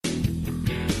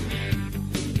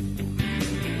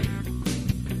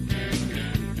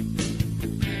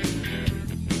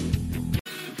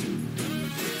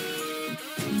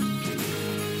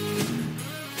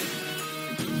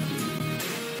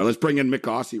Let's bring in Mick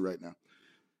Aussie right now.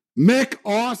 Mick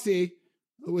Aussie,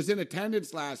 who was in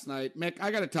attendance last night. Mick,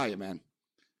 I got to tell you, man,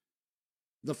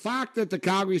 the fact that the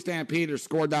Calgary Stampeders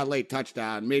scored that late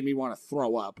touchdown made me want to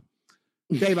throw up.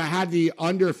 Dave, I had the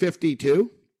under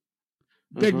 52.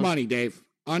 Big money, Dave.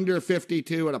 Under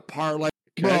 52 at a parlay.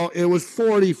 Okay. Bro, it was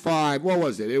 45. What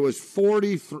was it? It was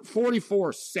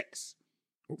 44-6.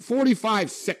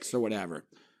 45-6 or whatever.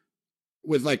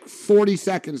 With like 40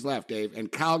 seconds left, Dave.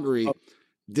 And Calgary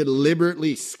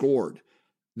deliberately scored.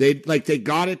 They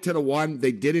got it to the one.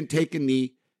 They didn't take a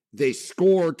knee. They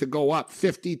scored to go up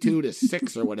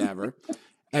 52-6 or whatever.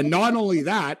 And not only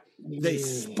that, they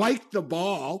spiked the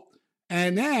ball.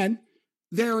 And then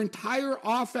their entire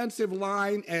offensive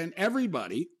line and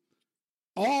everybody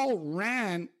all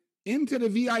ran into the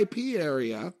VIP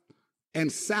area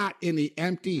and sat in the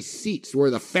empty seats where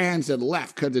the fans had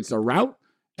left because it's a route,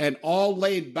 and all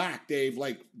laid back, Dave,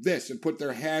 like this, and put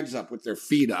their hands up with their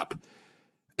feet up.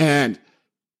 And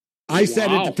I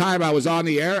said at the time I was on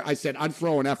the air, I said, I'd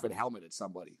throw an effing helmet at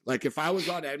somebody. Like, if I was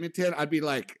on Edmonton, I'd be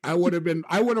like, I would have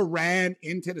ran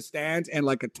into the stands and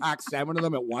like attacked 7 of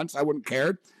them at once. I wouldn't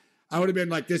care. I would have been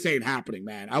like, this ain't happening,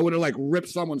 man. I would have like ripped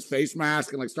someone's face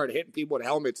mask and like started hitting people with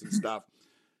helmets and stuff.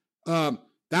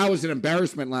 That was an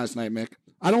embarrassment last night, Mick.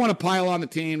 I don't want to pile on the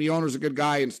team. The owner's a good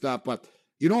guy and stuff, but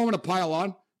you know what I'm going to pile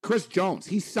on? Chris Jones.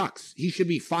 He sucks. He should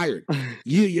be fired.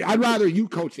 I'd rather you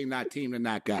coaching that team than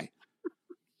that guy.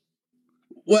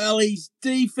 Well, his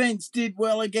defense did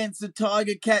well against the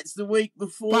Tiger Cats the week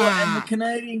before, and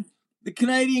the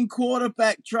Canadian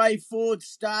quarterback, Trey Ford,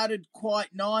 started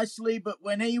quite nicely, but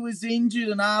when he was injured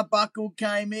and Arbuckle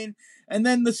came in, and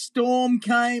then the storm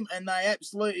came, and they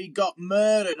absolutely got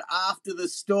murdered after the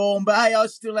storm. But hey, I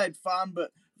still had fun,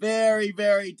 but very,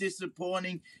 very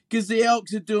disappointing because the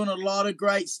Elks are doing a lot of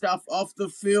great stuff off the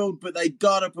field, but they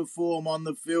got to perform on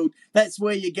the field. That's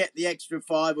where you get the extra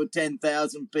 5 or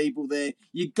 10,000 people there.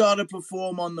 You got to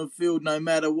perform on the field no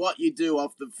matter what you do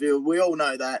off the field. We all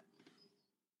know that.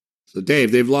 So,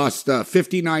 Dave, they've lost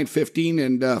 59-15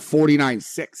 and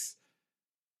 49-6.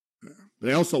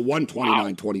 They also won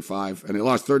 29-25, and they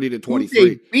lost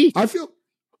 30-23. I feel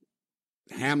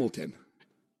Hamilton.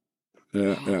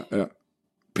 Yeah.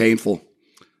 Painful.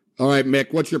 All right,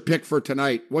 Mick, what's your pick for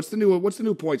tonight? What's the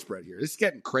new point spread here? This is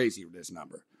getting crazy with this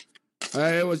number.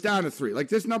 It was down to 3. Like,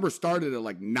 this number started at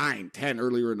like 9, 10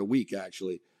 earlier in the week,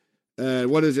 actually.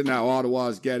 What is it now?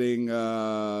 Ottawa's getting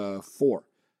 4.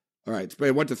 All right,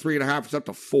 it went to 3.5. It's up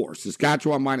to 4.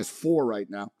 Saskatchewan -4 right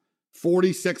now.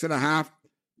 46.5.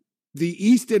 The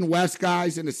East and West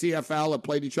guys in the CFL have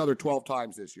played each other 12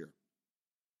 times this year.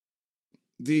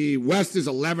 The West is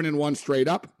 11-1 straight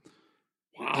up.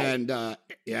 Wow. And,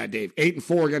 yeah, Dave,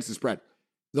 8-4 against the spread.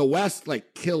 The West,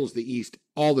 like, kills the East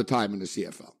all the time in the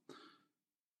CFL.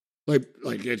 Like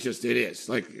it is.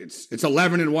 Like, it's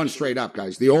 11-1 straight up,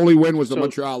 guys. The only win was the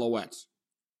Montreal Alouettes.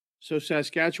 So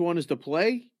Saskatchewan is the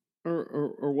play?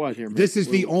 Or what here, man? This is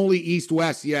the only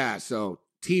East-West, yeah. So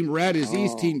Team Red is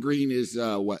East, Team Green is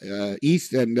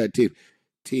East, and the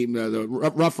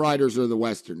Rough Riders are the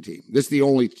Western team. This is the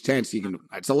only chance you can.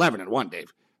 It's 11-1,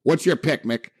 Dave. What's your pick,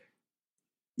 Mick?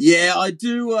 Yeah, I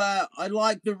do. I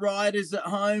like the Riders at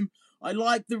home. I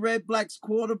like the Red Blacks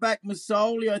quarterback,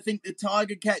 Masoli. I think the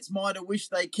Tiger Cats might have wished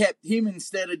they kept him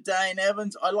instead of Dane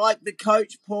Evans. I like the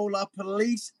coach, Paul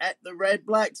LaPolice, at the Red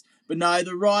Blacks. But no,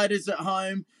 the Riders at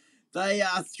home. They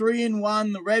are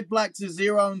 3-1. The Red Blacks are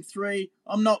 0-3.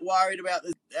 I'm not worried about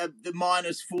the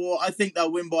 -4. I think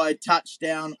they'll win by a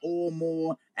touchdown or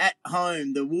more at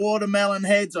home. The Watermelon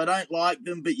Heads, I don't like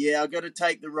them, but yeah, I've got to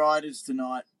take the Riders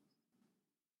tonight.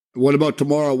 What about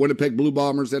tomorrow? Winnipeg Blue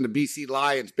Bombers and the BC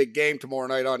Lions. Big game tomorrow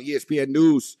night on ESPN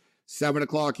News, 7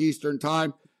 o'clock Eastern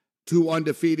time. 2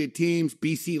 undefeated teams.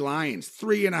 BC Lions,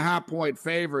 3.5-point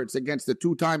favorites against the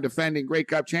 2-time defending Grey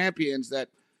Cup champions that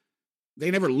they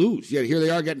never lose. Yet here they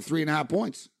are getting 3.5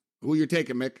 points. Who are you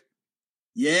taking, Mick?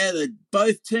 Yeah,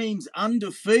 both teams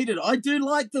undefeated. I do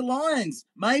like the Lions.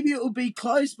 Maybe it will be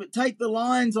close, but take the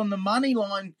Lions on the money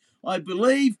line, I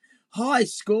believe. High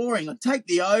scoring. I take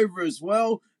the over as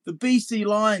well. The BC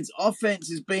Lions offense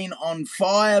has been on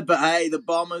fire, but hey, the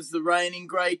Bombers, the reigning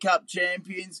Grey Cup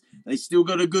champions, they still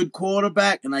got a good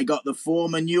quarterback, and they got the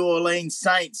former New Orleans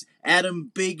Saints,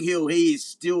 Adam Bighill. He is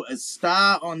still a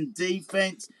star on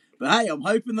defense. But hey, I'm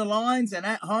hoping the Lions, and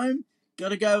at home, got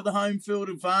to go with the home field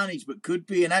advantage, but could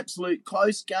be an absolute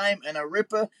close game and a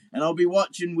ripper, and I'll be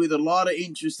watching with a lot of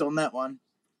interest on that one.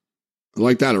 I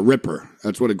like that, a ripper.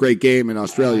 That's what a great game in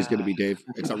Australia is going to be, Dave.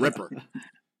 It's a ripper.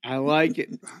 I like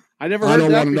it. I never heard that. I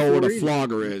don't want to know what a either.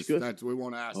 flogger is. We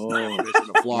won't ask the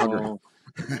definition of flogger.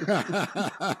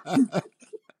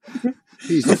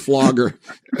 He's a flogger.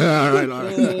 All right.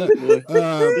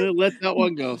 Let that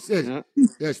one go.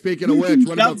 Yeah. Speaking of which,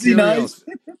 what about Dubsy knows.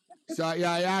 Kyrgios? So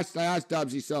yeah, I asked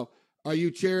Dubsy. So are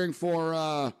you cheering for?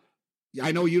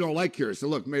 I know you don't like Kyrgios. So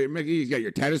look, Mickey, you got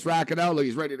your tennis racket out. Look,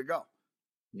 he's ready to go.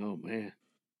 Oh man,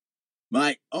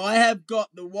 mate, I have got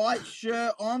the white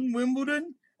shirt on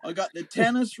Wimbledon. I got the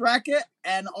tennis racket,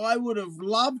 and I would have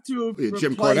loved to have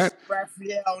replaced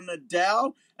Rafael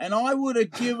Nadal, and I would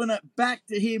have given it back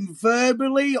to him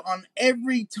verbally on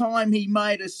every time he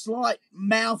made a slight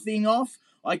mouthing off.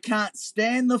 I can't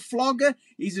stand the flogger.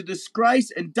 He's a disgrace,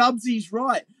 and Dubsy's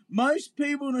right. Most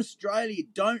people in Australia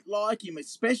don't like him,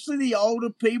 especially the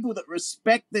older people that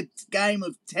respect the game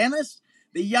of tennis.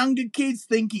 The younger kids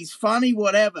think he's funny,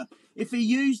 whatever. If he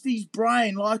used his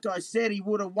brain, like I said, he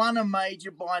would have won a major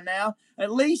by now.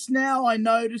 At least now I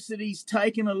notice that he's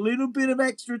taken a little bit of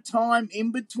extra time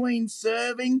in between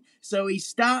serving, so he's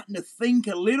starting to think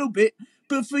a little bit.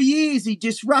 But for years, he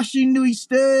just rushed into his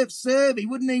serve. He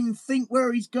wouldn't even think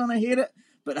where he's going to hit it.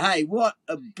 But hey, what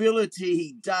ability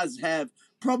he does have.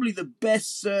 Probably the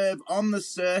best serve on the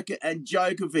circuit, and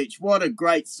Djokovic, what a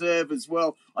great serve as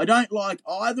well. I don't like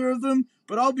either of them,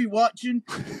 but I'll be watching.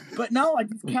 But no, I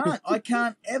just can't. I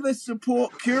can't ever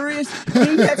support Kyrgios.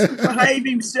 He has to behave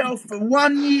himself for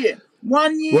 1 year.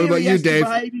 1 year what about he you, has Dave? to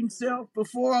behave himself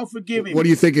before I'll forgive him. What do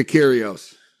you think of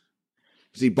Kyrgios?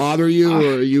 Does he bother you,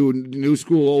 or are you new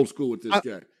school, old school with this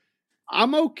guy?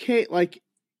 I'm okay.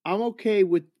 I'm okay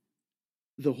with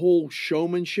the whole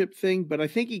showmanship thing, but I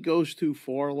think he goes too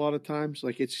far a lot of times.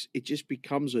 Like it just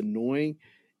becomes annoying.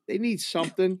 They need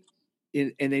something,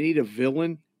 and they need a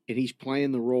villain, and he's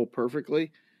playing the role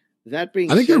perfectly. That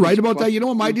being, I think you're right about that. You know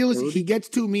what my deal is? He gets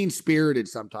too mean spirited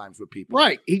sometimes with people.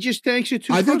 Right? He just takes it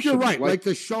too. I think you're right. Like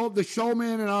the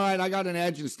showman, and all right, I got an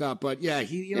edge and stuff. But yeah,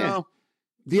 you know,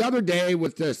 the other day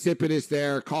with the Sipidus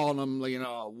there calling him,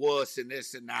 a wuss and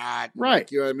this and that. Right?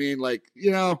 Like, you know what I mean? Like,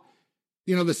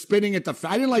 the spitting at the.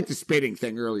 I didn't like the spitting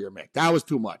thing earlier, Mick. That was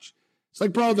too much. It's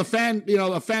like, bro, the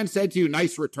fan said to you,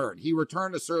 nice return. He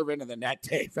returned a serve into the net,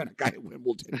 Dave, and a guy at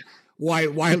Wimbledon,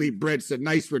 Wiley Britt, said,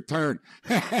 nice return.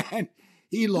 And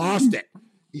he lost it.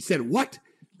 He said, what?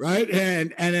 Right?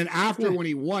 And then after when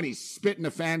he won, he spit in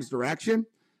the fan's direction.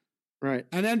 Right.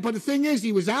 And then, but the thing is,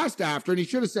 he was asked after, and he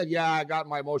should have said, yeah, I got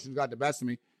my emotions got the best of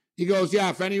me. He goes, yeah,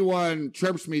 if anyone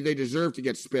chirps me, they deserve to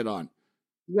get spit on.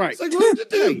 Right. It's like, what to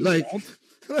do?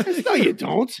 No, you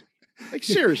don't. Like,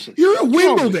 seriously. You're at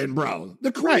Wimbledon, bro.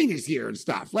 The Queen is here and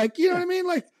stuff. Like, you know what I mean?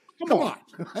 Like, come on.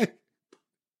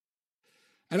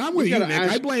 And I'm with you, Nick.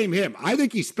 I blame him. I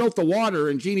think he spilt the water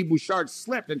and Jeannie Bouchard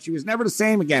slipped, and she was never the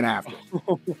same again after.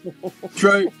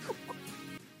 True.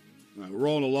 We're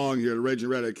rolling along here. The Raging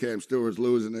Redhead Cam Stewart's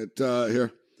losing it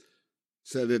here.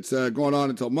 Said it's going on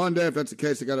until Monday. If that's the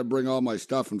case, I got to bring all my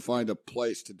stuff and find a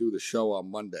place to do the show on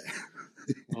Monday.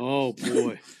 Oh,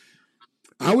 boy.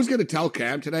 I was going to tell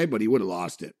Cam today, but he would have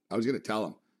lost it. I was going to tell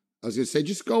him. I was going to say,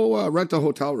 just go rent a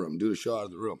hotel room, do the show out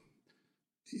of the room.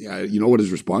 Yeah, you know what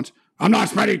his response? I'm not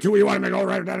spending $2. You want me to go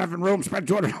rent that effing room, spend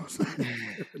 $200.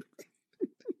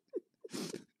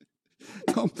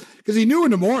 Because he knew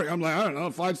in the morning. I'm like, I don't know,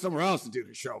 find somewhere else to do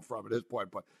the show from at this point.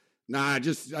 But nah,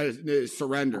 just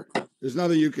surrender. There's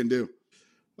nothing you can do.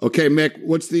 Okay, Mick,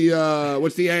 what's the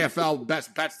AFL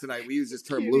best bets tonight? We use this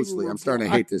term loosely. I'm starting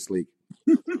to hate this league.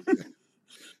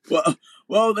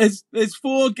 Well, there's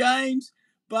 4 games,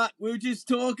 but we were just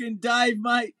talking, Dave,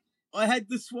 mate. I had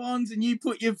the Swans, and you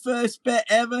put your first bet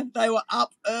ever. They were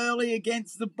up early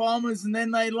against the Bombers, and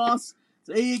then they lost.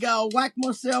 So here you go. I'll whack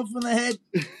myself in the head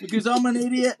because I'm an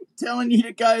idiot telling you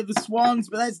to go the Swans,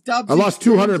 but that's Dubs. I lost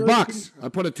 $200. I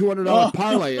put a $200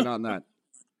 parlay in on that.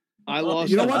 I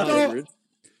lost. You know what, though?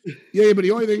 Yeah, but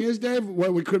the only thing is, Dave,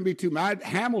 we couldn't be too mad.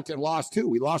 Hamilton lost, too.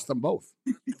 We lost them both.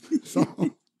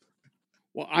 So...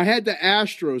 Well, I had the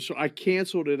Astros, so I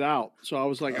canceled it out. So I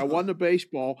was like, I won the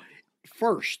baseball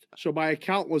first. So my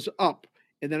account was up,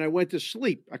 and then I went to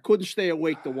sleep. I couldn't stay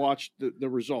awake to watch the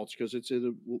results because it's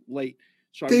late.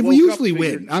 So Dave, we usually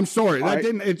win. I'm sorry.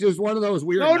 It's just one of those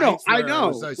weird nights. I know.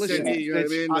 Listen, you know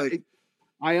what I mean?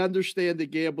 I understand the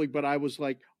gambling, but I was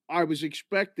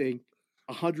expecting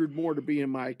 100 more to be in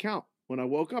my account when I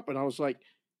woke up, and I was like,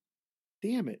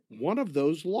 damn it, one of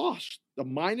those lost. The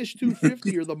minus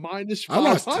 250 or the minus 500.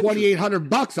 I lost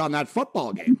 $2,800 on that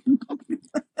football game.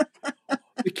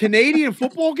 The Canadian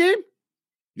football game?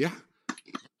 Yeah.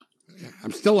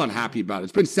 I'm still unhappy about it.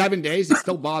 It's been 7 days. It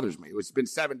still bothers me. It's been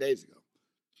 7 days ago.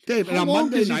 Dave, and on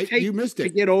Monday night, you missed it. To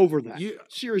get over that.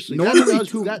 Seriously.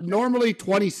 Normally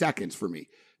 20 seconds for me.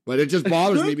 But it just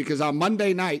bothers me because on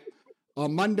Monday night,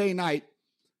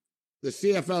 The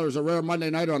CFL is a rare Monday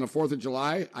night on the 4th of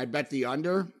July. I bet the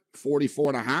under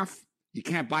 44.5. You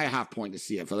can't buy a half point in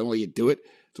the CFL. The only way you do it.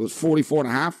 So it's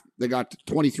 44.5. They got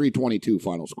 23-22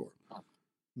 final score.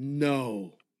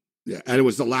 No. Yeah, and it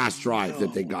was the last drive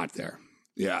that they got there.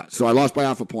 Yeah, so I lost by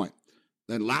half a point.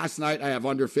 Then last night I have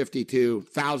under 52.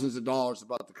 Thousands of dollars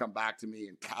about to come back to me,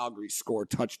 and Calgary scored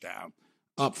touchdown.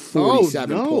 Up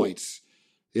 47 points.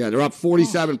 Yeah, they're up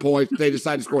 47 points. They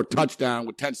decided to score a touchdown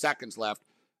with 10 seconds left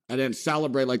and then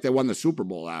celebrate like they won the Super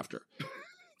Bowl after.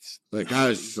 Like, I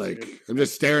was like, I'm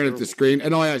just staring at the screen.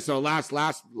 And so last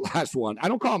one. I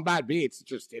don't call them bad beats. It's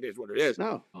just, it is what it is.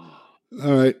 No. All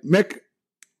right, Mick,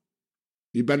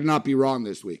 you better not be wrong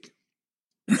this week.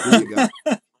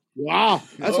 Wow,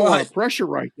 that's a lot of pressure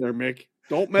right there, Mick.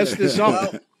 Don't mess this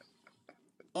up.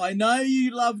 Well, I know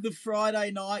you love the Friday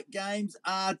night games,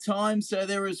 time, so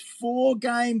there is 4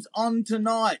 games on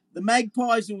tonight. The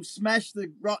Magpies will smash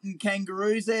the rotten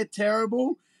Kangaroos. They're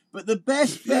terrible. But the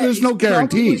best bet there's no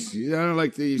guarantees. You know,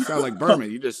 you sound like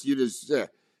Berman. You just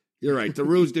you're right. The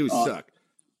Roos do suck.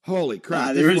 Holy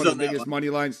crap. This is one of the biggest money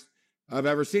lines I've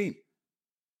ever seen.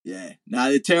 Yeah. No,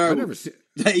 they're terrible. I've never seen.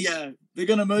 They're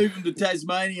going to move them to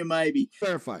Tasmania, maybe.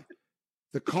 Verify.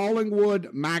 The Collingwood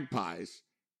Magpies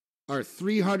are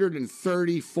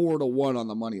 334 to 1 on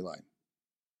the money line.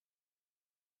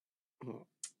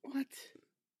 What?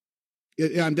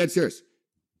 Yeah, I'm dead serious.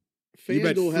 You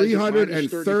bet FanDuel has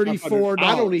 $334.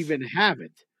 I don't even have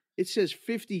it. It says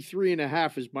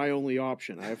 53.5 is my only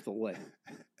option. I have to lay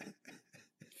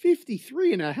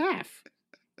 53.5.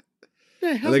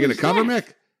 The hell are they going to cover, that?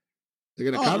 Mick?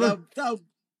 They're going to cover?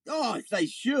 They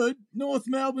should. North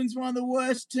Melbourne's one of the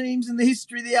worst teams in the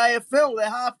history of the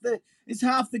AFL. It's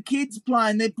half the kids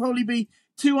playing. There'd probably be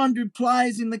 200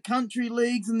 players in the country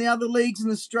leagues and the other leagues in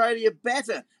Australia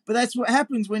better. But that's what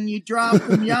happens when you draft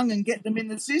them young and get them in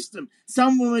the system.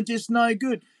 Some of them are just no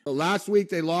good. Well, last week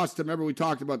they lost to, remember we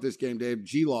talked about this game, Dave,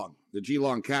 Geelong, the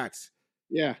Geelong Cats.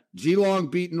 Yeah. Geelong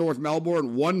beat North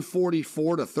Melbourne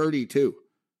 144 to 32.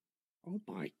 Oh,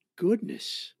 my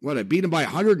goodness. Well, they beat them by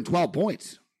 112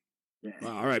 points. Yeah.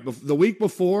 All right. The week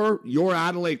before, your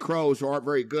Adelaide Crows, who aren't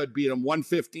very good, beat them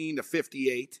 115 to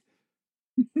 58.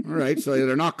 All right. So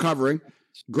they're not covering.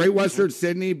 Great Western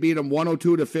Sydney beat them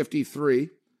 102 to 53.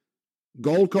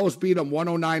 Gold Coast beat them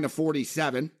 109 to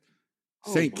 47.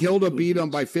 St. Kilda beat them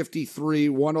by 53,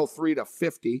 103 to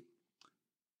 50.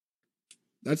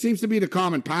 That seems to be the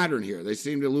common pattern here. They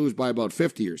seem to lose by about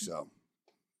 50 or so.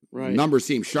 Right. The numbers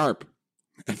seem sharp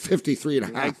at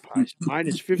 53.5. Magpies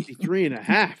minus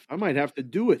 53.5. I might have to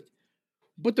do it.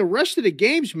 But the rest of the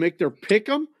games, Mick, they're pick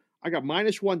 'em. I got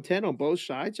minus 110 on both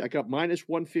sides. I got minus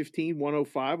 115,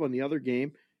 105 on the other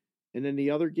game. And then the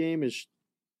other game is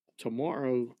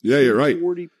tomorrow. Yeah, you're right.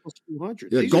 40 plus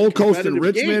 200. Yeah, These Gold Coast and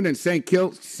competitive Richmond games.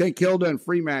 and St. Kilda and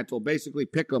Fremantle basically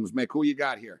pick-ems. Mick, who you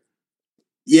got here?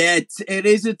 Yeah, it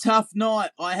is a tough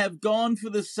night. I have gone for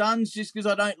the Suns just because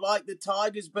I don't like the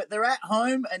Tigers, but they're at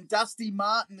home, and Dusty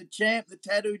Martin, the champ, the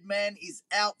tattooed man, is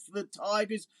out for the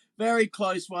Tigers. Very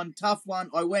close one, tough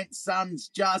one. I went Suns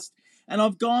just, and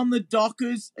I've gone the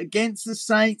Dockers against the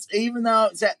Saints, even though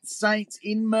it's at Saints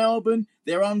in Melbourne.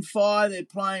 They're on fire. They're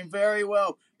playing very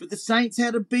well. But the Saints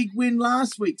had a big win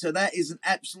last week, so that is an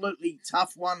absolutely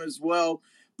tough one as well.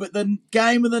 But the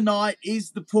game of the night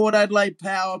is the Port Adelaide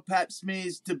Power Pap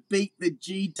Smears to beat the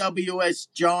GWS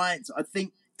Giants. I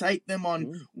think take them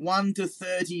on 1 to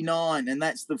 39, and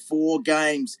that's the 4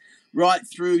 games right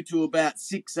through to about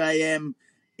 6 a.m.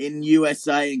 in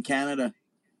USA and Canada.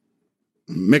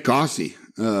 Mick Aussie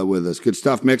with us. Good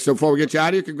stuff, Mick. So before we get you out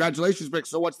of here, congratulations, Mick.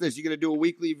 So what's this? You going to do a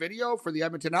weekly video for the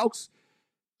Edmonton Elks?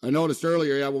 I noticed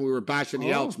earlier, when we were bashing the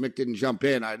Elks, Mick didn't jump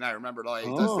in. I remembered he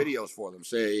does videos for them.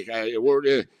 Say,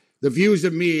 the views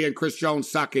of me and Chris Jones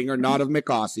sucking are not of Mick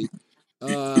Aussie.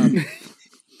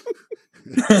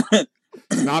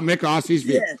 Not Mick Aussie's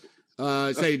view.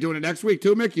 Yeah. Say, you doing it next week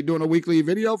too, Mick? You doing a weekly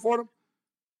video for them?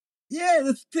 Yeah,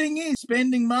 the thing is,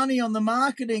 spending money on the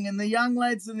marketing, and the young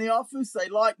lads in the office, they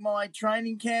like my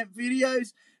training camp videos,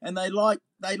 and they liked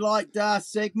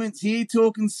segments here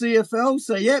talking CFL.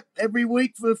 So, yep, every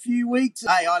week for a few weeks.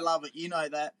 Hey, I love it. You know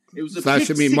that. It was that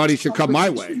should mean money should come my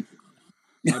way.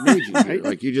 I made you, right?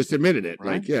 Like you just admitted it.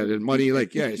 Right? The money,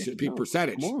 it should be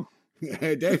percentage.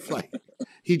 Dave,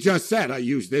 he just said, I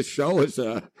use this show as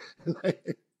a.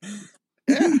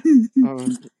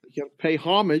 You got to pay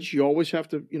homage. You always have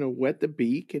to, wet the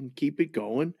beak and keep it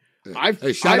going.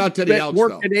 Hey, shout out to the Elks, more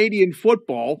though. Canadian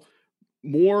football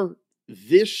more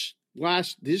this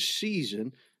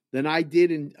season than I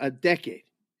did in a decade.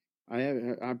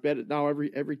 I bet it now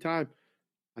every time.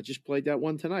 I just played that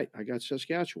one tonight. I got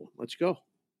Saskatchewan. Let's go.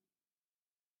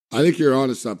 I think you're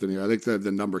onto something here. I think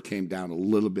the number came down a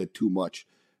little bit too much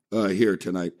here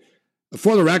tonight.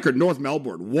 For the record, North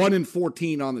Melbourne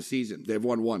 1-14 on the season. They've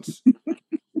won once.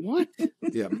 What?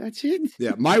 Yeah, That's it.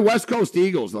 Yeah, my West Coast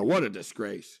Eagles though. What a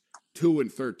disgrace.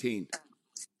 2-13.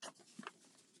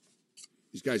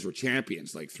 These guys were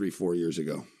champions like 3-4 years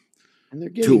ago. And they're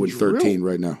getting 2-13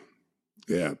 right now.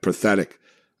 Yeah, pathetic.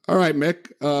 All right,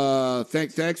 Mick.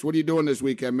 Thanks. What are you doing this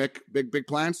weekend, Mick? Big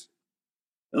plans?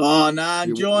 Oh, no,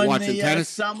 enjoying watching the tennis?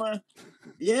 summer.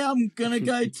 Yeah, I'm going to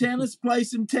go tennis, play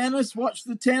some tennis, watch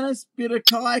the tennis, bit of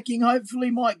kayaking,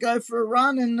 hopefully might go for a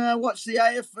run and watch the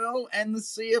AFL and the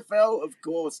CFL, of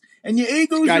course. And your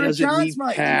Eagles are a chance,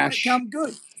 mate. Cash. They might come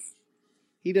good.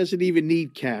 He doesn't even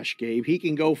need cash, Gabe. He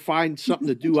can go find something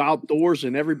to do outdoors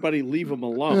and everybody leave him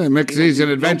alone. Yeah, Mick, he's an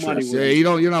adventurous. Yeah,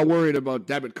 you're not worried about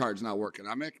debit cards not working.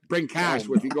 I mean, bring cash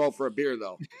if you go for a beer,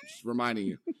 though. Just reminding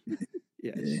you.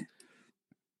 Yes.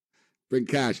 Bring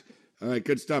cash. All right,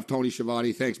 good stuff, Tony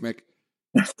Schiavone. Thanks, Mick.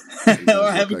 All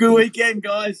right, have a good weekend,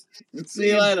 guys.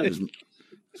 See you later. It's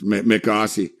Mick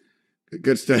Aussie.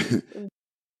 Good stuff.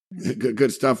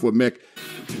 Good stuff with Mick.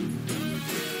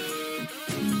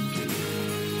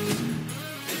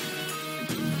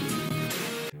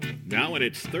 Now in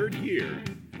its third year,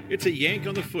 it's a Yank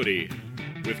on the Footy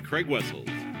with Craig Wessels,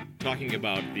 talking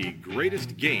about the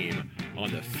greatest game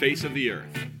on the face of the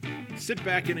earth. Sit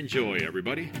back and enjoy,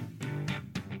 everybody.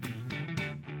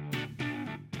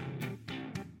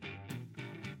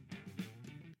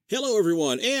 Hello,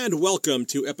 everyone, and welcome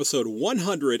to episode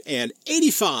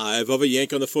 185 of A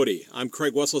Yank on the Footy. I'm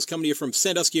Craig Wessels, coming to you from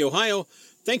Sandusky, Ohio.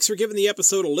 Thanks for giving the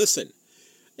episode a listen.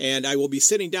 And I will be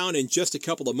sitting down in just a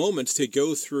couple of moments to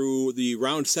go through the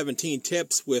round 17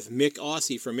 tips with Mick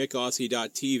Aussie from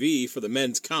MickAussie.tv for the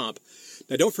men's comp.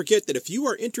 Now, don't forget that if you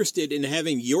are interested in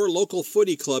having your local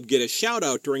footy club get a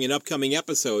shout-out during an upcoming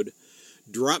episode,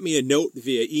 drop me a note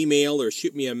via email or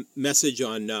shoot me a message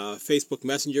on Facebook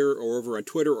Messenger or over on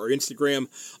Twitter or Instagram.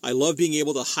 I love being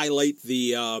able to highlight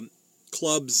the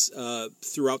clubs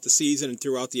throughout the season and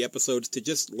throughout the episodes to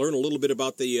just learn a little bit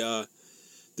about the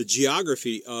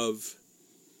geography of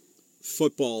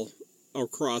football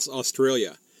across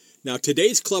Australia. Now,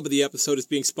 today's club of the episode is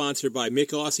being sponsored by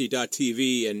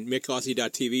MickAussie.tv, and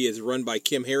MickAussie.tv is run by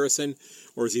Kim Harrison,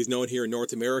 or as he's known here in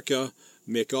North America,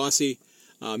 Mick Aussie.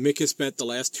 Mick has spent the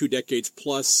last 2 decades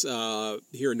plus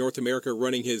here in North America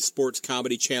running his sports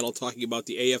comedy channel, talking about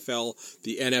the AFL,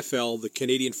 the NFL, the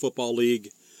Canadian Football League,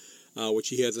 which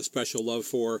he has a special love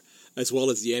for, as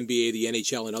well as the NBA, the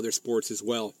NHL, and other sports as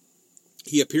well.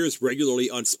 He appears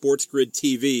regularly on SportsGrid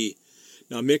TV.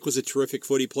 Now, Mick was a terrific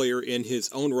footy player in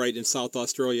his own right in South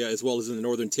Australia as well as in the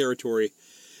Northern Territory.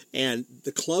 And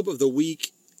the club of the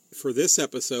week for this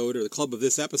episode, or the club of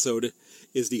this episode,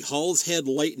 is the Halls Head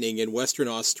Lightning in Western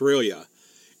Australia.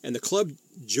 And the club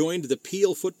joined the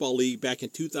Peel Football League back in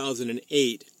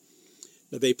 2008.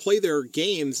 Now, they play their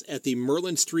games at the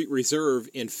Merlin Street Reserve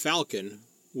in Falcon,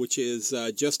 which is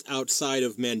just outside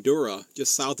of Mandurah,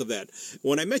 just south of that.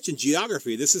 When I mentioned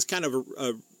geography, this is kind of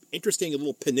a interesting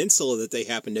little peninsula that they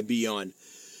happen to be on.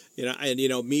 And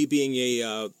me being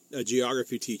a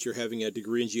geography teacher, having a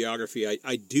degree in geography,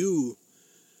 I do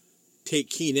take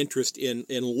keen interest in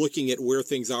looking at where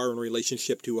things are in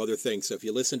relationship to other things. So if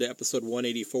you listen to episode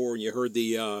 184 and you heard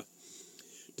the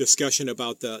discussion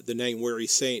about the Nangwari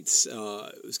Saints,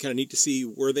 it was kind of neat to see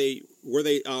where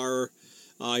they are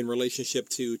in relationship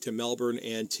to Melbourne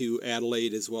and to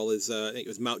Adelaide, as well as I think it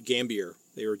was Mount Gambier.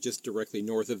 They were just directly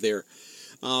north of there.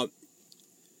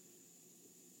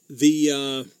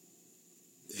 The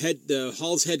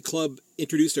Halls Head Club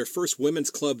introduced their first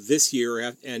women's club this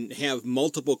year and have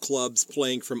multiple clubs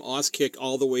playing from Auskick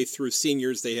all the way through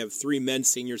seniors. They have 3 men's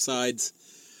senior sides.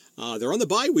 They're on the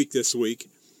bye week this week,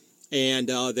 and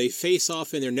they face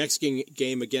off in their next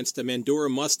game against the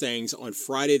Mandurah Mustangs on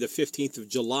Friday the 15th of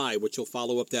July, which will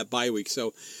follow up that bye week.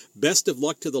 So best of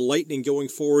luck to the Lightning going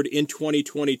forward in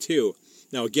 2022.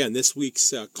 Now, again, this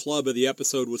week's club of the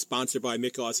episode was sponsored by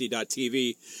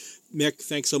MickAussie.tv. Mick,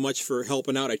 thanks so much for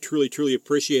helping out. I truly, truly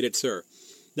appreciate it, sir.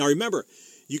 Now, remember,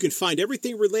 you can find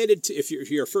everything related to, if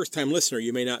you're a first-time listener,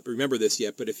 you may not remember this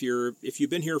yet, but if you've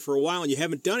been here for a while and you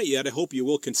haven't done it yet, I hope you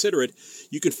will consider it.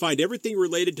 You can find everything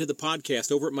related to the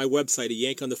podcast over at my website,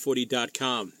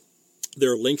 yankonthefooty.com.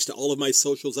 There are links to all of my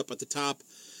socials up at the top.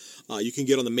 You can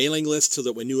get on the mailing list so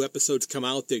that when new episodes come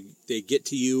out, they get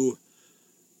to you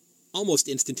almost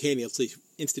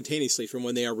instantaneously from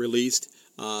when they are released.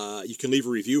 You can leave a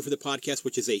review for the podcast,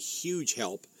 which is a huge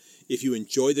help. If you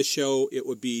enjoy the show, it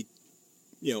would be,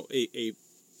 a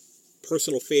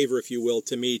personal favor, if you will,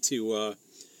 to me to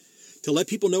let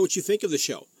people know what you think of the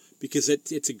show. because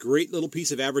it's a great little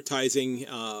piece of advertising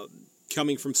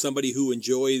coming from somebody who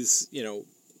enjoys,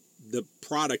 the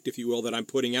product, if you will, that I'm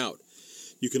putting out.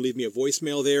 You can leave me a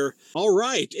voicemail there. All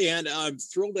right, and I'm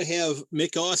thrilled to have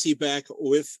Mick Aussie back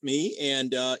with me,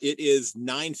 and it is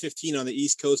 9:15 on the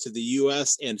East Coast of the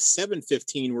U.S. and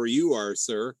 7:15 where you are,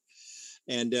 sir.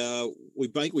 And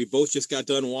we both just got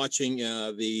done watching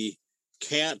the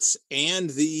Cats and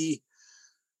the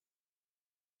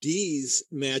D's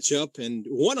matchup, and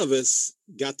one of us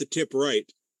got the tip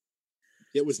right.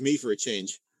 It was me for a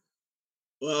change.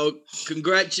 Well,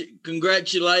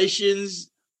 congratulations.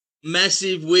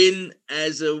 Massive win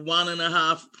as a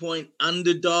 1.5 point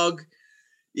underdog.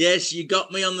 Yes, you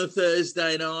got me on the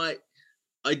Thursday night.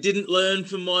 I didn't learn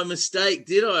from my mistake,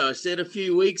 did I? I said a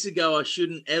few weeks ago I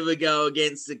shouldn't ever go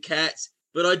against the Cats,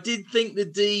 but I did think the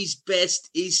D's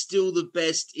best is still the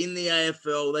best in the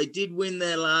AFL. They did win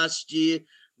there last year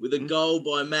with a goal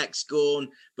by Max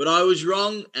Gawn, but I was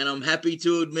wrong, and I'm happy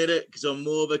to admit it because I'm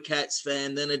more of a Cats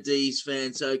fan than a D's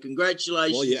fan. So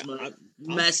congratulations, mate.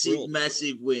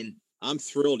 Massive win. I'm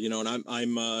thrilled, and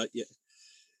I'm what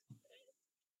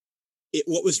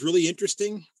was really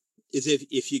interesting is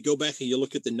if you go back and you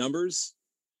look at the numbers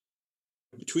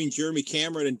between Jeremy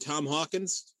Cameron and Tom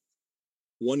Hawkins,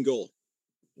 1 goal.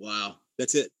 Wow.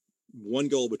 That's it. 1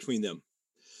 goal between them.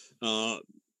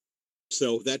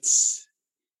 So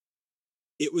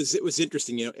it was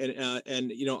interesting,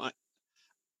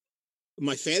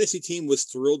 my fantasy team was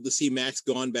thrilled to see Max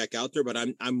Gawn back out there, but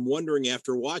I'm wondering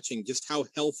after watching just how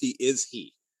healthy is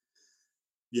he?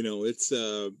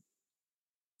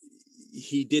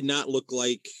 He did not look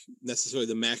like necessarily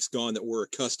the Max Gawn that we're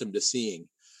accustomed to seeing.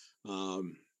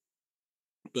 I'm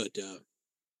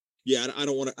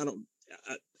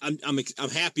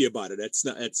happy about it.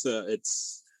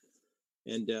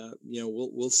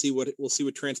 We'll see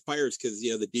what transpires because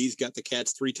the D's got the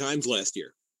Cats 3 times last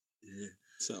year. Yeah.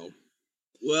 So,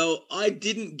 well, I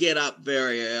didn't get up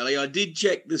very early. I did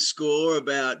check the score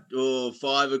about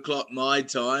 5 o'clock my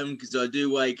time because I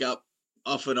do wake up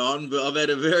off and on, but I've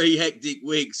had a very hectic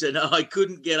week, so no, I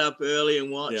couldn't get up early and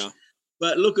watch. Yeah.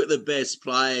 But look at the best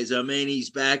players. I mean,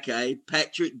 he's back,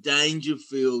 Patrick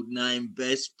Dangerfield named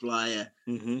best player.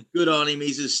 Mm-hmm. Good on him.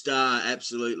 He's a star,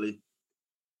 absolutely.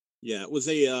 Yeah, it was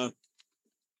a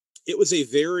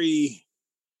very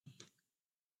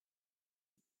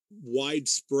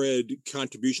widespread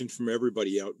contribution from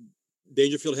everybody out.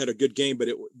 Dangerfield had a good game, but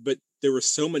there were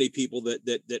so many people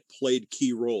that played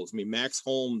key roles. I mean, Max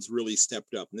Holmes really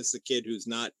stepped up, and this is a kid who's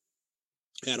not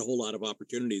had a whole lot of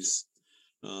opportunities,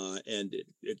 and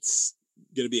it's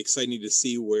going to be exciting to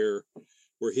see where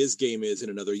his game is in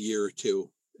another year or two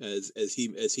as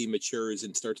he matures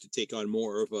and starts to take on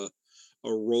more of a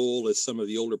role as some of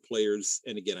the older players.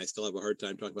 And again, I still have a hard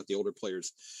time talking about the older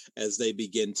players as they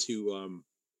begin to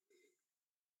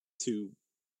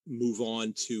move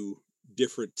on to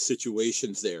different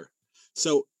situations there.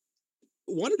 So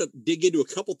wanted to dig into a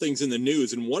couple things in the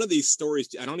news. And one of these stories,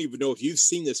 I don't even know if you've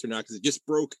seen this or not, because it just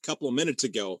broke a couple of minutes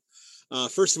ago.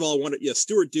 First of all,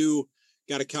 Stuart Dew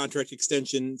got a contract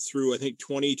extension through, I think,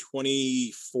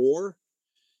 2024,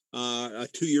 a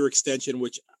 2-year extension,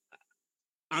 which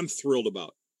I'm thrilled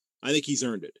about. I think he's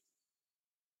earned it.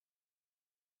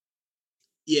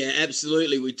 Yeah,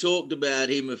 absolutely. We talked about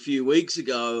him a few weeks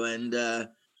ago, and the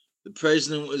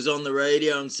president was on the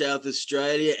radio in South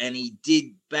Australia, and he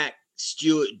did back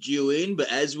Stuart Dew in.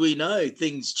 But as we know,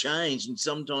 things change, and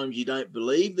sometimes you don't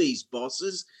believe these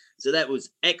bosses. So that was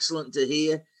excellent to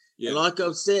hear. Yeah. And like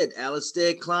I've said,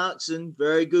 Alistair Clarkson,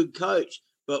 very good coach.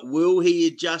 But will he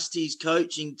adjust his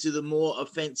coaching to the more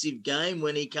offensive game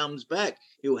when he comes back?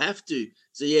 He'll have to.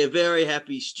 So, yeah, very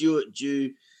happy Stuart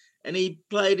Dew. And he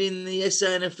played in the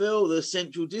SANFL, the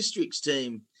Central Districts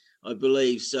team, I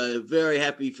believe. So very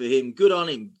happy for him. Good on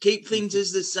him. Keep things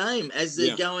as the same as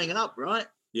they're going up, right?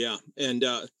 Yeah. And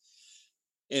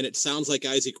it sounds like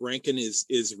Isaac Rankin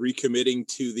is recommitting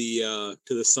to the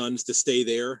Suns to stay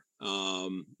there.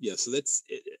 So that's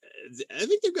I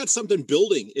think they've got something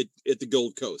building at the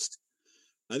Gold Coast.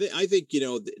 I think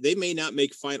they may not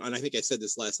make final, and I think I said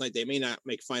this last night, they may not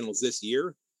make finals this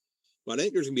year, but I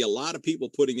think there's going to be a lot of people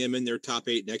putting them in their top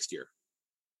 8 next year.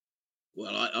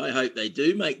 Well, I hope they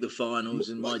do make the finals,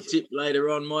 and my tip later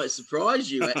on might surprise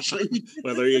you, actually.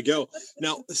 Well, there you go.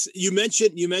 Now, you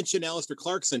mentioned Alistair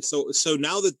Clarkson. So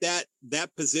now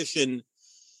that position,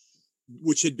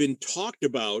 which had been talked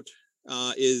about,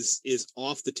 is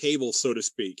off the table, so to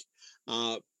speak.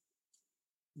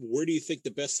 Where do you think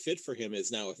the best fit for him is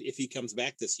now if he comes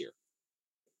back this year?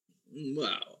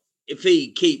 Well, if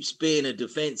he keeps being a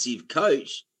defensive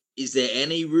coach, is there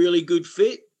any really good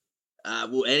fit?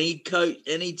 Will any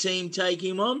team take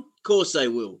him on? Of course they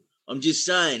will. I'm just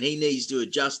saying he needs to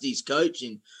adjust his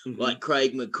coaching, like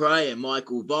Craig McRae and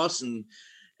Michael Voss and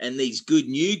these good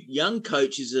new young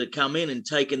coaches that have come in and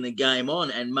taken the game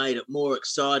on and made it more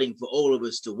exciting for all of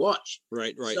us to watch.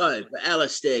 Right. So for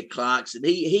Alistair Clarkson,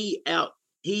 he outsmarted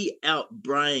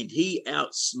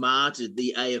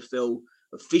the AFL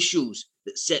officials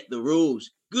that set the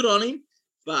rules. Good on him,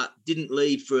 but didn't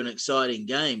lead for an exciting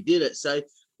game, did it? So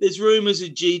there's rumours of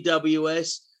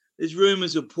GWS. There's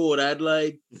rumours of Port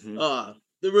Adelaide. The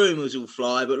rumours will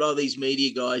fly, but a lot of these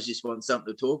media guys just want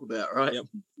something to talk about, right? Yep.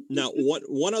 Now,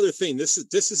 one other thing. This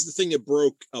is the thing that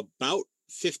broke about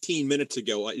 15 minutes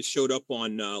ago. It showed up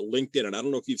on LinkedIn, and I don't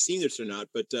know if you've seen this or not,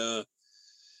 but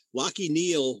Lachie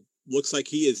Neale looks like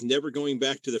he is never going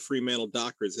back to the Fremantle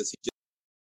Dockers as he just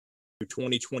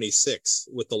 2026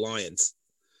 with the Lions.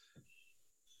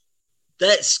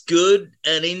 That's good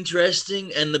and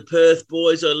interesting. And the Perth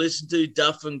boys I listened to,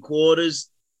 Duff and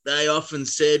Quarters, they often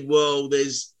said, well,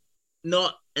 there's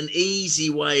not an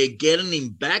easy way of getting him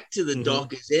back to the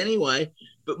Dockers anyway.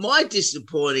 But my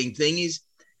disappointing thing is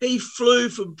he flew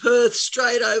from Perth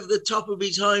straight over the top of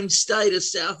his home state of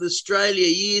South Australia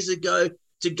years ago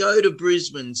to go to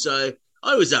Brisbane. So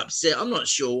I was upset. I'm not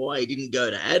sure why he didn't go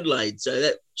to Adelaide. So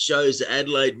that shows that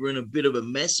Adelaide were in a bit of a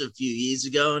mess a few years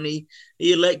ago, and he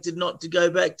elected not to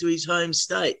go back to his home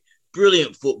state.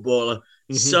 Brilliant footballer.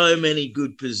 So many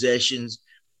good possessions.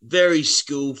 Very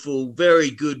skillful, very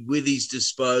good with his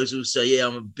disposal. So, yeah,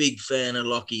 I'm a big fan of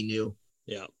Lachie Neale.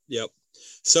 Yeah, yep.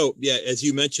 So, yeah, as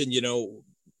you mentioned,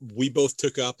 we both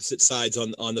took opposite sides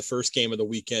on the first game of the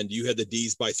weekend. You had the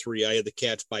D's by 3. I had the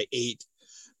Cats by 8.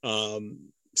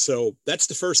 So that's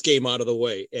the first game out of the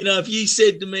way. If you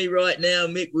said to me right now,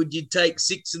 Mick, would you take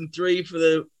 6 and 3 for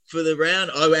the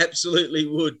round? I absolutely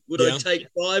would. Would I take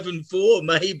 5 and 4?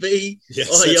 Maybe.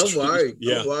 Yes, I'm worried.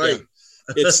 I'm worried. Yeah.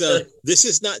 It's this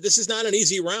is not an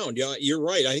easy round. Yeah, you're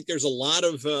right. I think there's a lot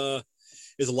of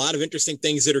interesting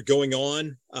things that are going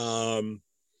on. A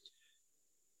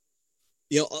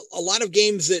lot of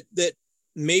games that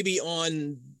maybe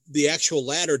on the actual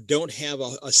ladder don't have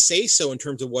a say so in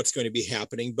terms of what's going to be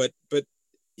happening. But at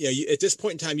this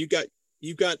point in time, you've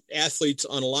got athletes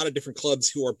on a lot of different clubs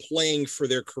who are playing for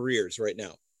their careers right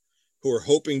now, who are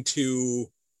hoping to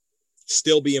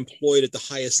still be employed at the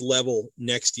highest level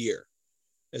next year,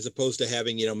 as opposed to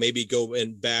having, maybe go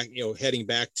and back, heading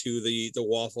back to the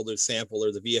Waffle or Sample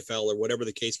or the VFL or whatever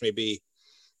the case may be,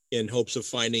 in hopes of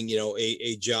finding,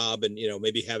 a job and,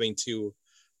 maybe having to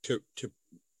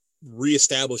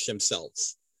reestablish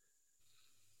themselves.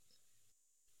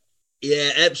 Yeah,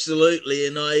 absolutely.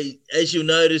 And as you'll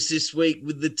notice this week,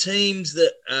 with the teams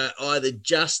that are either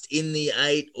just in the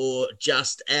 8 or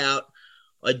just out,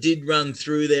 I did run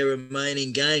through their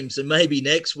remaining games. So maybe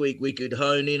next week we could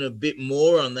hone in a bit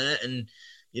more on that and,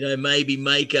 maybe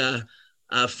make a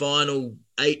final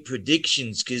 8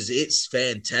 predictions, because it's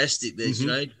fantastic. There's,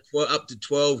 up to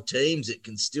 12 teams that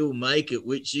can still make it,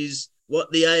 which is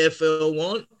what the AFL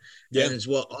want. Yeah. And it's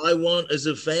what I want as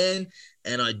a fan.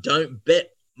 And I don't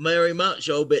bet very much.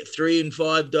 I'll bet $3 and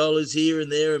 $5 here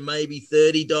and there and maybe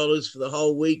 $30 for the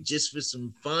whole week just for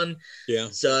some fun. Yeah.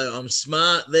 So I'm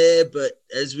smart there, but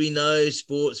as we know,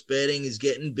 sports betting is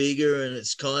getting bigger and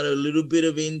it's kind of a little bit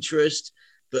of interest,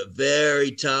 but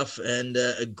very tough, and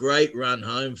a great run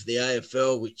home for the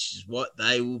AFL, which is what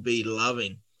they will be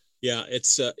loving. Yeah, it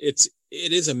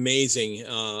is amazing,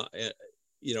 how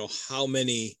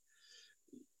many,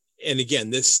 and again,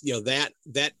 this, that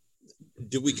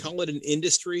do we call it an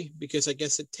industry? Because I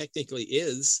guess it technically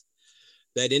is.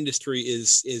 That industry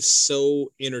is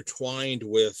so intertwined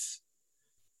with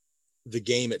the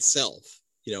game itself,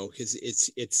 because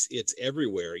it's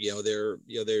everywhere. They're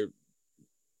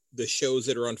the shows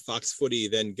that are on Fox Footy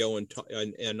then go and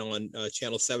on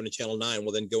Channel 7 and Channel 9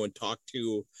 will then go and talk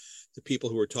to the people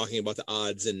who are talking about the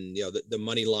odds and the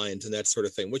money lines and that sort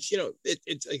of thing. Which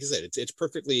it's like I said, it's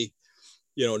perfectly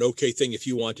an okay thing if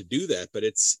you want to do that, but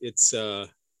it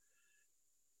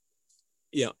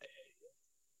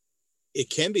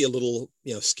can be a little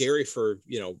scary for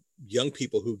young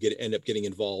people who end up getting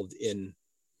involved in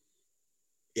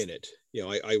it.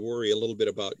 I worry a little bit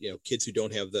about kids who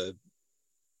don't have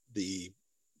the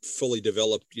fully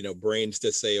developed brains to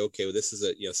say, okay, well, this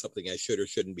is something I should or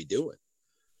shouldn't be doing.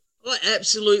 I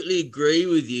absolutely agree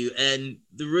with you, and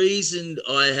the reason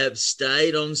I have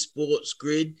stayed on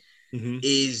SportsGrid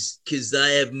is because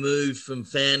they have moved from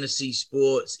fantasy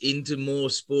sports into more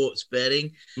sports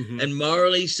betting. And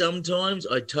morally, sometimes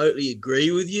I totally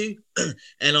agree with you.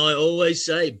 And I always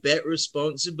say, bet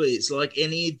responsibly. It's like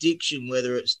any addiction,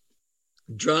 whether it's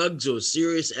drugs or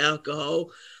serious alcohol.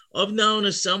 I've known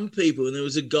of some people, and there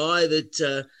was a guy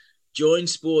that joined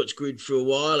SportsGrid for a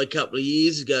while, a couple of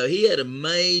years ago. He had a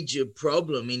major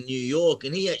problem in New York,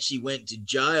 and he actually went to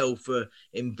jail for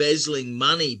embezzling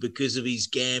money because of his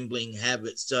gambling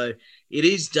habits. So it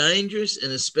is dangerous,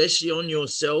 and especially on your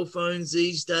cell phones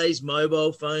these days,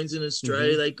 mobile phones in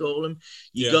Australia, they call them.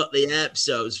 You got the app,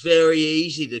 so it's very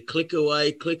easy to click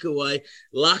away.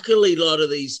 Luckily, a lot of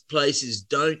these places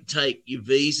don't take your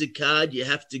Visa card. You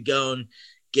have to go and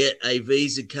get a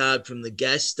Visa card from the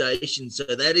gas station. So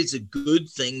that is a good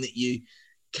thing that you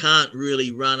can't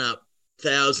really run up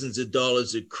thousands of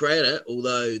dollars of credit,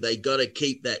 although they got to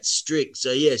keep that strict.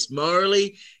 So yes,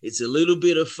 morally, it's a little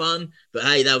bit of fun, but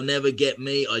hey, they'll never get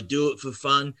me. I do it for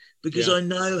fun because I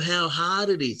know how hard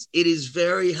it is. It is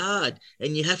very hard.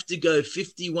 And you have to go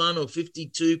 51 or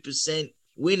 52%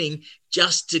 winning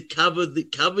just to cover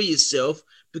yourself,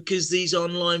 because these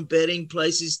online betting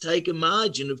places take a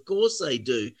margin. Of course they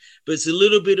do. But it's a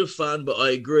little bit of fun, but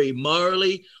I agree.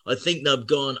 Morally, I think they've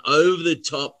gone over the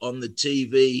top on the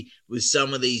TV with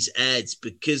some of these ads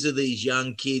because of these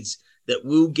young kids that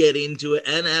will get into it,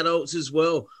 and adults as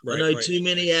well. I know too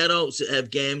many adults that have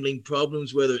gambling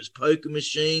problems, whether it's poker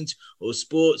machines or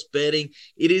sports betting.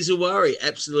 It is a worry.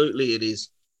 Absolutely it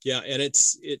is. Yeah, and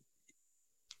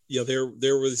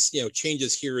there was,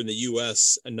 changes here in the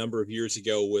U.S. a number of years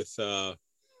ago with the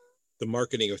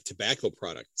marketing of tobacco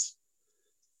products,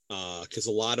 because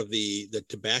a lot of the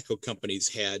tobacco companies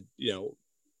had,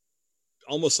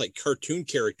 almost like cartoon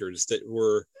characters that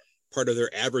were part of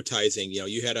their advertising.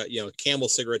 You had Camel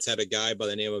cigarettes had a guy by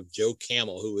the name of Joe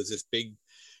Camel, who was this big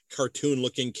cartoon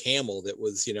looking camel that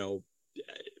was,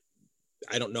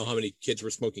 I don't know how many kids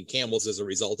were smoking Camels as a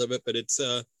result of it, but it's,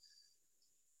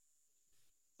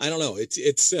 I don't know.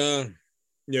 It's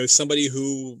somebody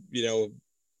who,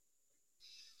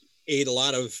 ate a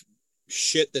lot of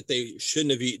shit that they shouldn't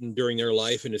have eaten during their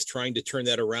life and is trying to turn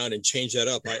that around and change that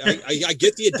up. I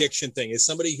get the addiction thing. As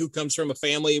somebody who comes from a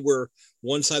family where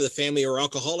one side of the family are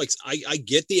alcoholics, I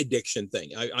get the addiction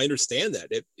thing. I understand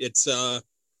that. It's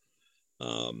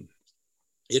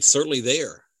certainly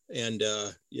there. And,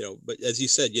 but as you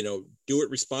said, do it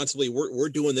responsibly. We're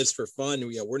doing this for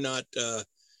fun. We're not,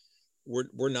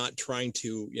 we're not trying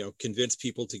to, convince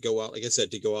people to go out, like I said,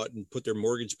 to go out and put their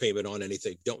mortgage payment on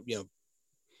anything. Don't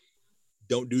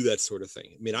do that sort of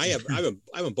thing. I mean, I haven't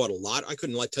bought a lot. I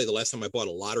couldn't tell you the last time I bought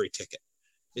a lottery ticket.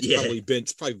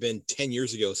 It's probably been 10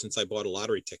 years ago since I bought a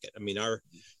lottery ticket. I mean,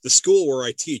 the school where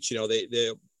I teach,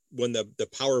 they when the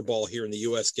Powerball here in the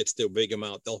US gets to a big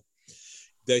amount,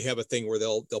 they have a thing where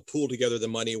they'll pool together the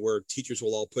money, where teachers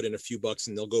will all put in a few bucks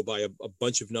and they'll go buy a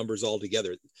bunch of numbers all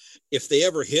together. If they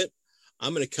ever hit,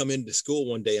 I'm going to come into school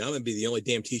one day and I'm going to be the only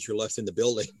damn teacher left in the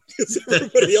building because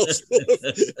everybody else will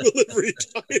have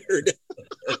retired.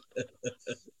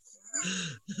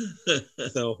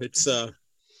 So it's, I've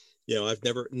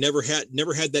never had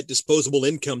that disposable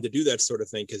income to do that sort of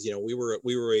thing. Cause we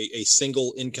were a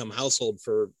single income household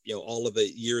for, all of the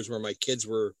years where my kids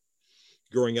were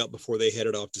growing up before they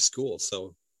headed off to school.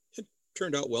 So it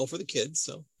turned out well for the kids.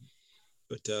 So,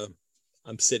 but,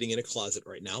 I'm sitting in a closet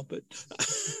right now, but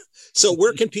so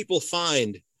where can people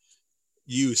find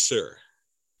you, sir?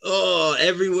 Oh,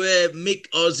 everywhere. Mick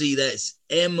Aussie. That's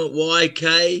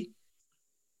MYKAUSSIE,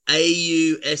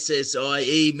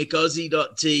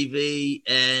 MickAussie.tv,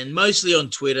 and mostly on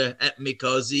Twitter at Mick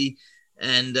Aussie.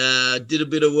 And did a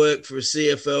bit of work for a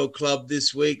CFL club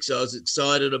this week, so I was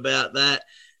excited about that.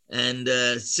 And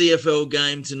CFL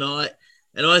game tonight.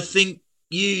 And I think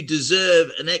you deserve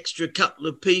an extra couple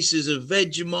of pieces of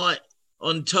Vegemite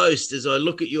on toast as I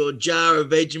look at your jar of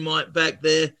Vegemite back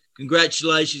there.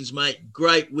 Congratulations, mate.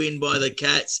 Great win by the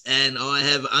Cats, and I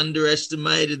have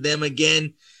underestimated them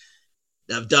again.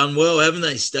 They've done well, haven't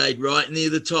they? Stayed right near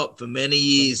the top for many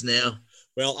years now.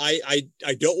 Well, I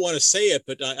don't want to say it,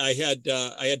 but I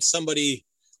had somebody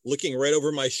looking right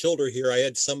over my shoulder here. I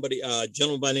had somebody, a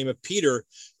gentleman by the name of Peter,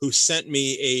 who sent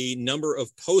me a number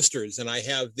of posters, and I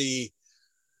have the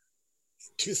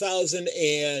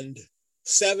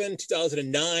 2007,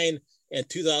 2009, and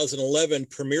 2011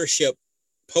 premiership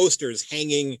posters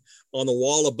hanging on the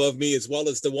wall above me, as well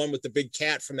as the one with the big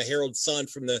cat from the Herald Sun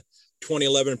from the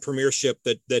 2011 premiership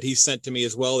that he sent to me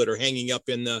as well, that are hanging up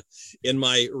in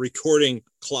my recording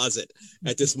closet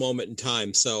at this moment in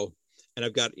time. So, and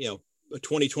I've got, a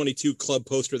 2022 club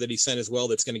poster that he sent as well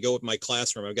that's going to go with my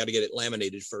classroom. I've got to get it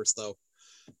laminated first though,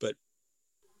 but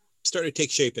starting to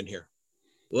take shape in here.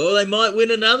 Well, they might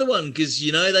win another one because,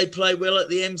 they play well at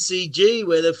the MCG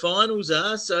where the finals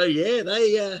are. So, yeah,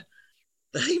 they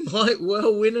might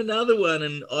well win another one,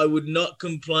 and I would not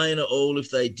complain at all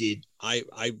if they did. I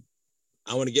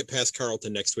I want to get past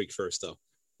Carleton next week first, though.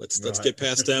 Let's get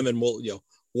past them, and we'll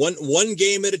one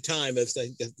game at a time.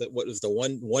 What was the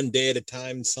one day at a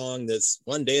time song? That's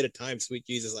one day at a time. Sweet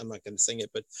Jesus, I'm not going to sing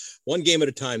it, but one game at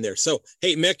a time there. So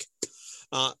hey, Mick,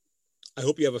 I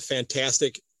hope you have a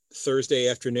fantastic Thursday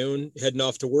afternoon. Heading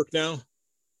off to work now.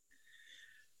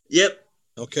 Yep.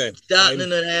 Okay. Starting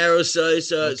in an hour or so, it's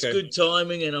good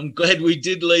timing, and I'm glad we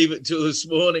did leave it till this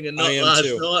morning and not last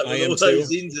night with all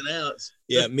those ins and outs.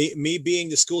 Yeah, me being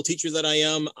the school teacher that I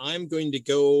am, I'm going to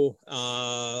go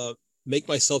make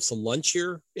myself some lunch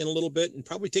here in a little bit and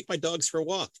probably take my dogs for a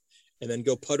walk and then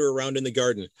go putter around in the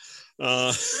garden.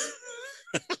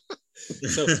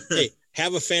 So, hey,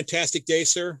 have a fantastic day,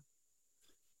 sir.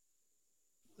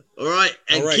 All right.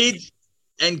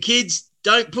 Kids,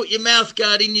 don't put your mouth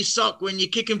guard in your sock when you're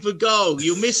kicking for goal.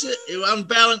 You'll miss it. It'll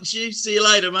unbalance you. See you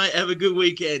later, mate. Have a good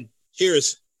weekend.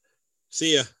 Cheers.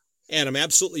 See ya. And I'm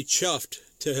absolutely chuffed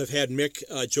to have had Mick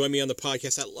join me on the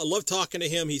podcast. I love talking to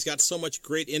him. He's got so much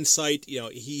great insight.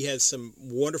 He has some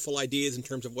wonderful ideas in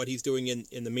terms of what he's doing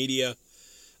in the media.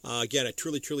 Again, I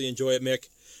truly, truly enjoy it, Mick.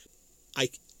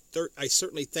 I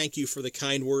certainly thank you for the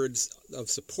kind words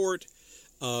of support,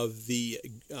 of the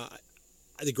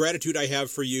gratitude I have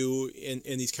for you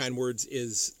in these kind words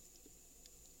is,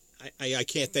 I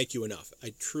can't thank you enough.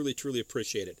 I truly, truly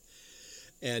appreciate it.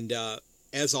 And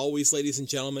as always, ladies and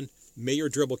gentlemen, may your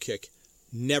dribble kick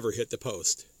never hit the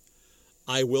post.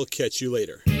 I will catch you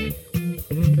later.